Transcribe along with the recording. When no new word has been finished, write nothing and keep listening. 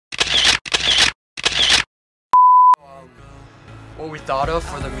what we thought of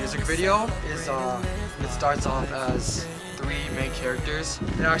for the music video is it starts off as 3 main characters.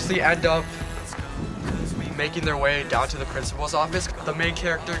 They actually end up making their way down to the principal's office. The main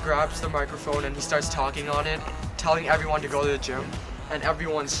character grabs the microphone and he starts talking on it, telling everyone to go to the gym, and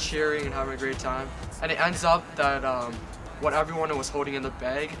everyone's cheering and having a great time. And it ends up that what everyone was holding in the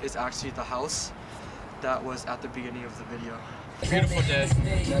bag is actually the house that was at the beginning of the video. Beautiful day.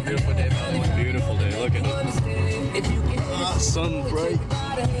 Beautiful day, by the way. Beautiful day. Look at it. Sun bright.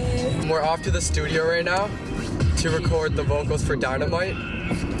 We're off to the studio right now to record the vocals for Dynamite.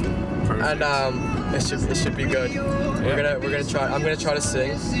 Perfect. And it should be good. Yeah. We're gonna try. I'm gonna try to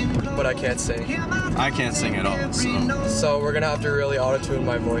sing, but I can't sing. I can't sing at all. So we're gonna have to really auto-tune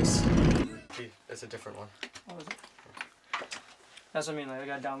my voice. It's a different one. Oh, is it? That's what I mean. Like I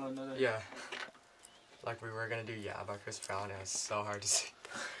gotta download another. Yeah. Like we were gonna do Yeah by Chris Brown, and it's so hard to sing.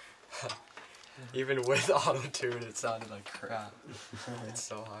 Even with auto-tune, it sounded like crap. It's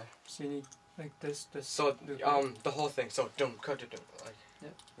so high. So you need like this. So the whole thing. So dum cut it like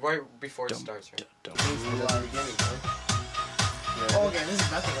right before it starts. Right? Oh, okay, this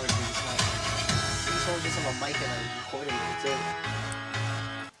is nothing like this. This one just have a mic and a recording. That's it.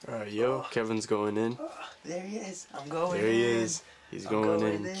 Alright, yo, Kevin's going in. There he is. I'm going in. There he is. He's going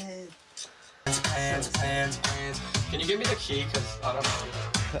in. Hands. Can you give me the key? Cause I don't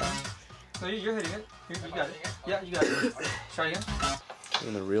know. No, you're hitting it. You got it. Yeah, you got it. Try again.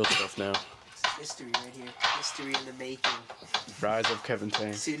 Doing the real stuff now. It's history right here. History in the making. Rise of Kevin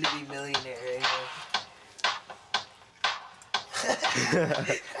Teng. Soon to be millionaire right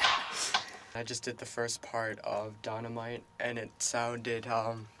here. I just did the first part of Dynamite, and it sounded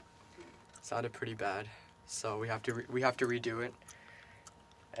pretty bad. So we have to redo it,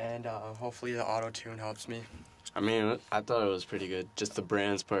 and hopefully the auto-tune helps me. I mean, I thought it was pretty good. Just the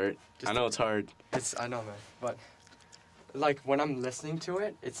brands part. I know it's hard. I know, man. But like when I'm listening to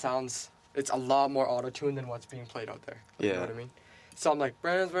it, it's a lot more auto-tune than what's being played out there. Yeah. You know what I mean? So I'm like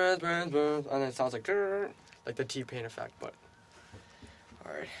brands, and then it sounds like the T-Pain effect. But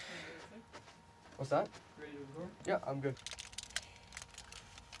all right. What's that? Ready to record? Yeah, I'm good.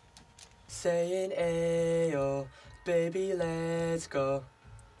 Saying ayo, baby, let's go.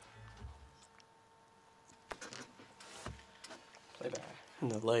 Play that. In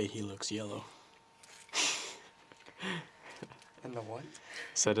the light, he looks yellow. In the what?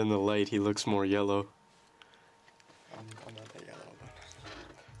 Said in the light, he looks more yellow. I'm not that yellow, but...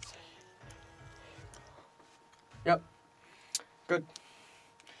 Yep. Good.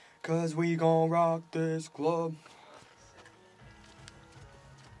 Cause we gon' rock this club.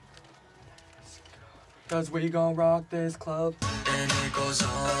 Cause we gon' rock this club. And it goes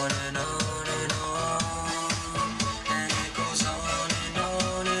on and on and on. And it goes on and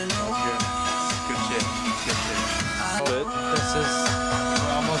on and on. Good shit. Good shit. Good.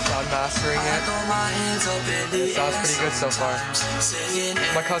 We're almost done mastering it. It sounds pretty good so far.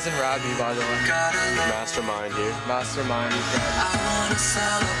 My cousin Rabbi, by the way. Mastermind here. Mastermind.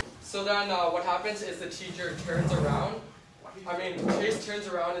 So then what happens is the teacher turns around. Chase turns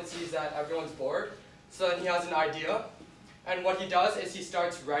around and sees that everyone's bored. So then he has an idea. And what he does is he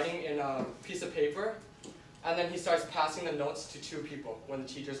starts writing in a piece of paper. And then he starts passing the notes to 2 people when the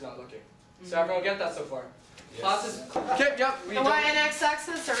teacher's not looking. So everyone get that so far? Yes. Classes? Okay, yep. The Y and X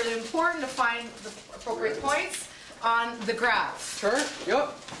axis are really important to find the appropriate points on the graph. Turn?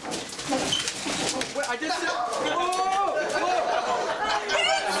 Yep. Wait, I did sit. Whoa!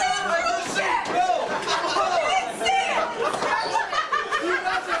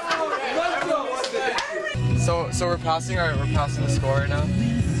 So we're passing the score right now,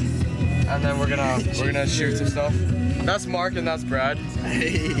 and then we're gonna shoot some stuff. That's Mark and that's Brad.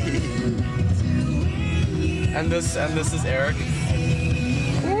 And this is Eric.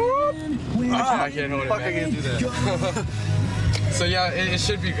 I can't hold it, man. I can't do that. So yeah, it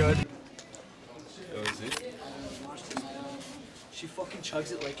should be good. She fucking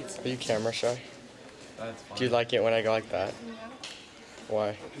chugs it like it's... Are you camera shy? That's fine. Do you like it when I go like that? Yeah.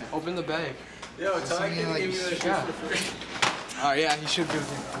 Why? Open the bag. Yo, tell me give you the shit for free. Oh yeah, he should do it.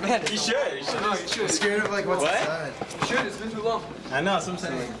 Man, he should. He should. I'm scared of like what's inside. He should. It's been too long. I know, so I'm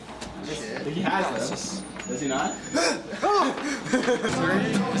saying. He has this. Does he not?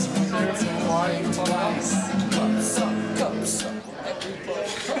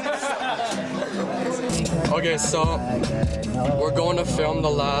 Okay, so we're going to film the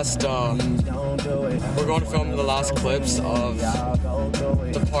last clips of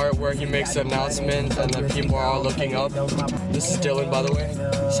the part where he makes the announcement and then people are all looking up. This is Dylan, by the way.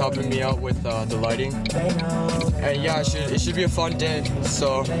 He's helping me out with the lighting. And yeah, it should be a fun day.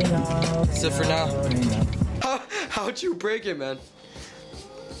 So that's it for now. How Don't you break it, man.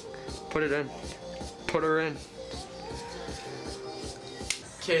 Put it in. Put her in.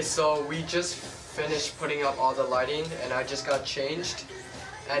 Okay, so we just finished putting up all the lighting and I just got changed.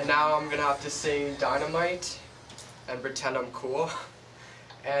 And now I'm gonna have to sing Dynamite and pretend I'm cool.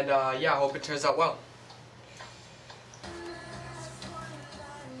 And yeah, I hope it turns out well.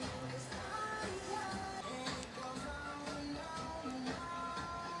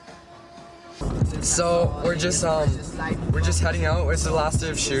 So we're just heading out. It's the last day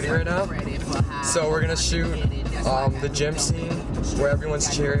of shooting right now. So we're gonna shoot the gym scene where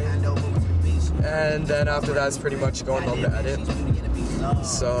everyone's cheering, and then after that it's pretty much going home to edit.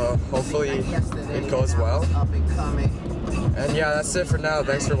 So hopefully it goes well. And yeah, that's it for now.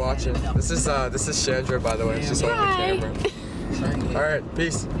 Thanks for watching. This is Chandra, by the way. She's holding the camera. All right,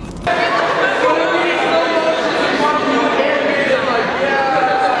 peace.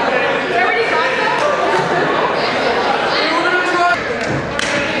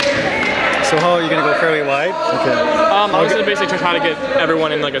 So how are you gonna go fairly wide? Okay. I was gonna basically try to get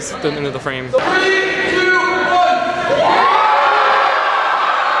everyone in like into the frame. 3, 2,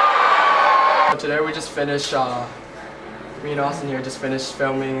 1. Today we just finished. Me and Austin here just finished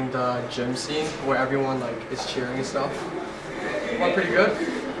filming the gym scene where everyone like is cheering and stuff. Went pretty good.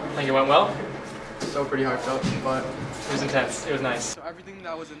 I think it went well. Still pretty hyped up, but It was intense. It was nice. so everything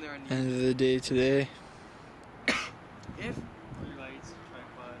that was in there. End of the day today. If Lights,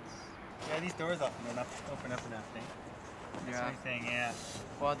 tripods. Yeah, these doors open up enough. That's yeah, the only thing, yeah.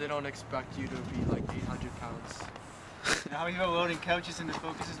 well, they don't expect you to be like 800 pounds. How many people loading couches into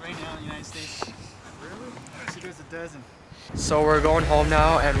Focuses right now in the United States? Really? I see there's a dozen. So we're going home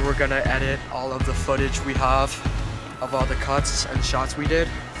now and we're gonna edit all of the footage we have of all the cuts and shots we did.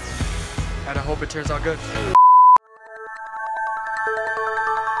 And I hope it turns out good.